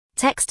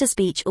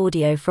Text-to-speech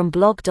audio from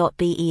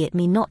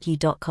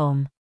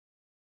blog.be@me-not-you.com.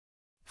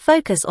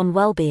 Focus on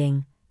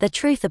Well-being, The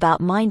Truth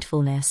About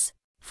Mindfulness,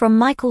 from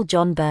Michael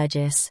John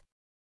Burgess.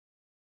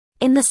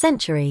 In the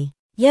century,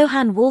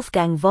 Johann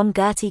Wolfgang von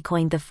Goethe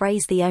coined the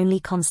phrase "the only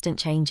constant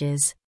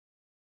changes."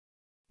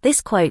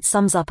 This quote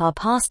sums up our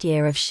past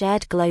year of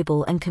shared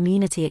global and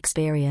community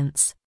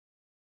experience.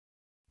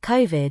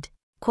 COVID,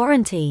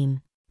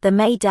 quarantine, the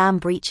May Dam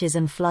breaches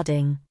and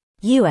flooding,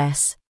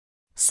 U.S.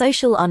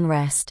 social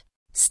unrest,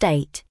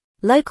 state,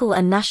 local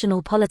and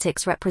national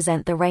politics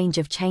represent the range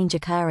of change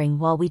occurring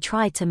while we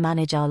tried to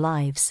manage our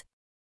lives.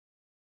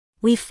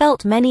 We've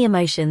felt many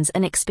emotions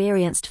and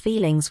experienced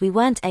feelings we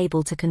weren't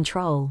able to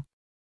control.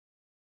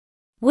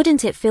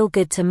 Wouldn't it feel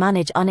good to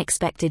manage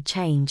unexpected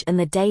change and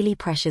the daily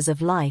pressures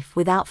of life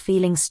without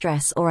feeling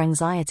stress or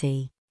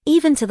anxiety,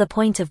 even to the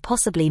point of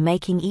possibly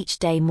making each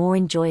day more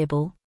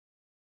enjoyable?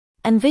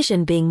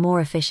 Envision being more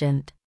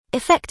efficient,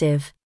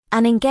 effective,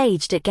 and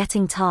engaged at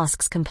getting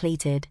tasks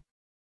completed.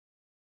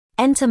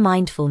 Enter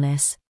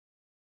mindfulness.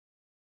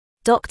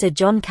 Dr.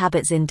 Jon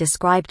Kabat-Zinn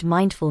described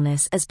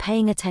mindfulness as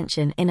paying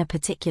attention in a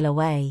particular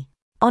way,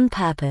 on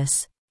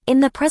purpose,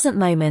 in the present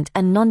moment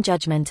and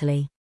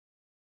non-judgmentally.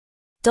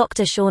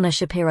 Dr. Shauna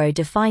Shapiro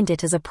defined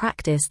it as a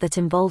practice that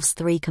involves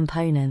 3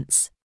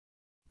 components.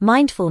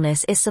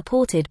 Mindfulness is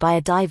supported by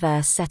a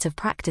diverse set of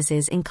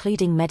practices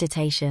including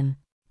meditation,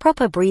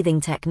 proper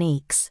breathing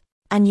techniques,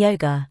 and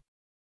yoga.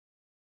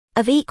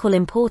 Of equal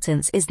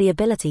importance is the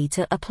ability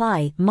to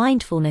apply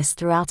mindfulness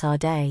throughout our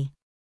day.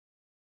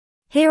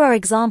 Here are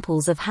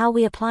examples of how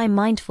we apply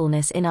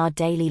mindfulness in our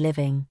daily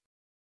living.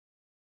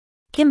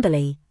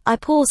 Kimberly: I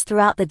pause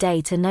throughout the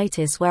day to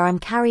notice where I'm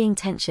carrying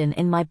tension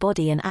in my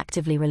body and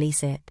actively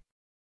release it.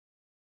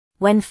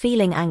 When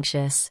feeling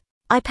anxious,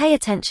 I pay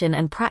attention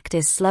and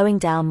practice slowing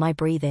down my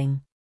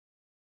breathing.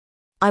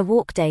 I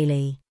walk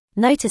daily,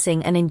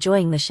 noticing and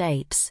enjoying the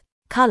shapes,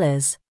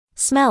 colors,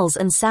 smells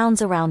and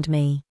sounds around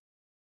me.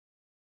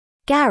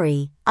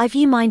 Gary: I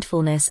view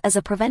mindfulness as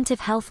a preventive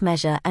health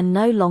measure and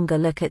no longer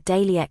look at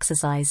daily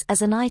exercise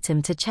as an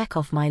item to check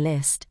off my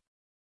list.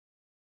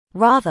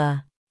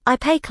 Rather, I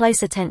pay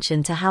close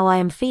attention to how I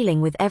am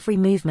feeling with every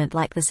movement,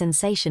 like the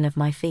sensation of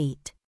my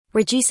feet,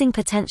 reducing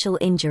potential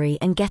injury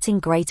and getting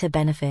greater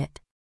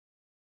benefit.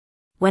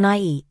 When I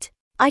eat,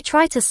 I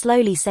try to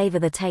slowly savor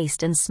the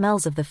taste and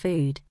smells of the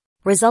food,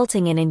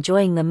 resulting in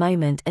enjoying the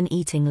moment and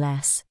eating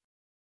less.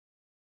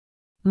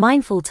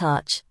 Mindful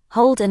touch: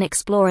 hold and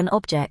explore an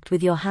object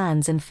with your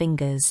hands and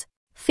fingers,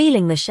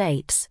 feeling the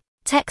shapes,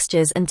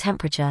 textures and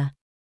temperature.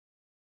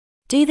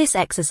 Do this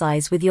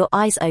exercise with your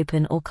eyes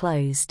open or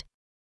closed.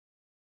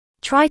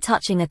 Try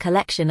touching a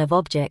collection of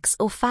objects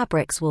or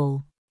fabrics,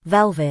 wool,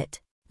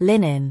 velvet,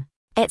 linen,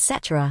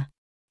 etc.,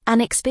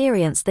 and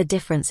experience the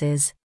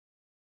differences.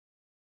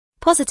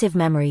 Positive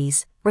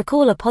memories: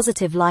 recall a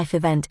positive life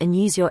event and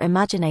use your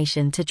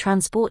imagination to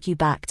transport you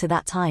back to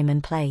that time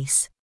and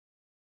place.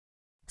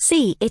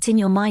 See it in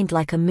your mind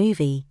like a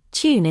movie,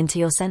 tune into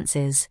your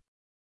senses.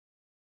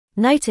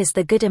 Notice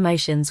the good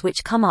emotions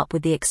which come up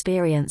with the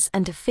experience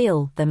and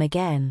feel them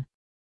again.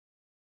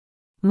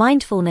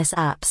 Mindfulness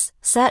apps: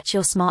 search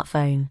your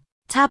smartphone,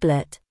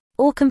 tablet,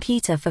 or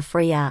computer for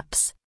free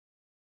apps.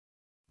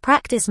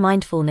 Practice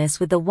mindfulness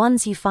with the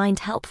ones you find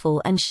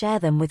helpful and share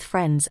them with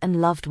friends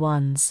and loved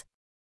ones.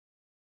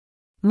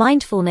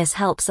 Mindfulness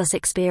helps us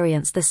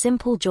experience the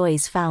simple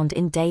joys found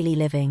in daily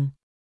living.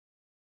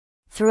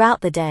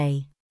 Throughout the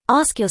day,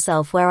 ask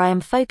yourself where I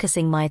am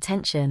focusing my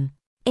attention,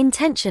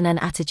 intention and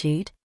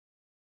attitude.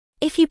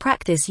 If you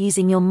practice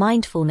using your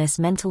mindfulness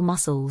mental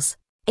muscles,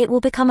 it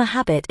will become a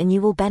habit and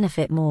you will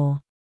benefit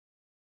more.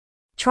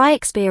 Try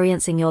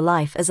experiencing your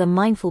life as a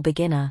mindful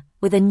beginner,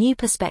 with a new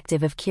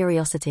perspective of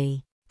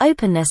curiosity,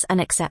 openness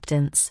and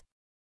acceptance.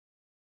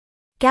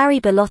 Gary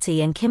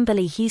Bellotti and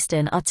Kimberly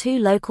Houston are 2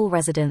 local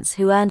residents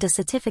who earned a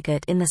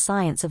certificate in the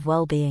science of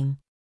well-being.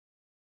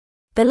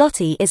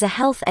 Bellotti is a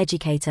health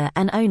educator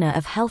and owner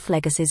of Health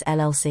Legacies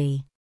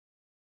LLC.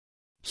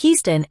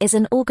 Houston is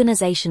an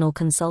organizational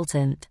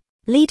consultant,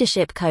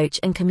 leadership coach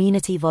and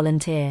community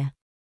volunteer.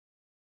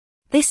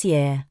 This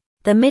year,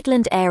 the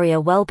Midland Area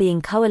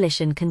Wellbeing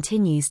Coalition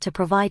continues to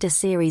provide a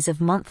series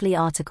of monthly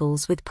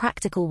articles with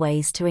practical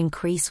ways to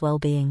increase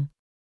well-being.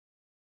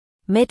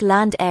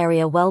 Midland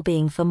Area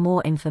Wellbeing. For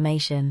more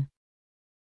information,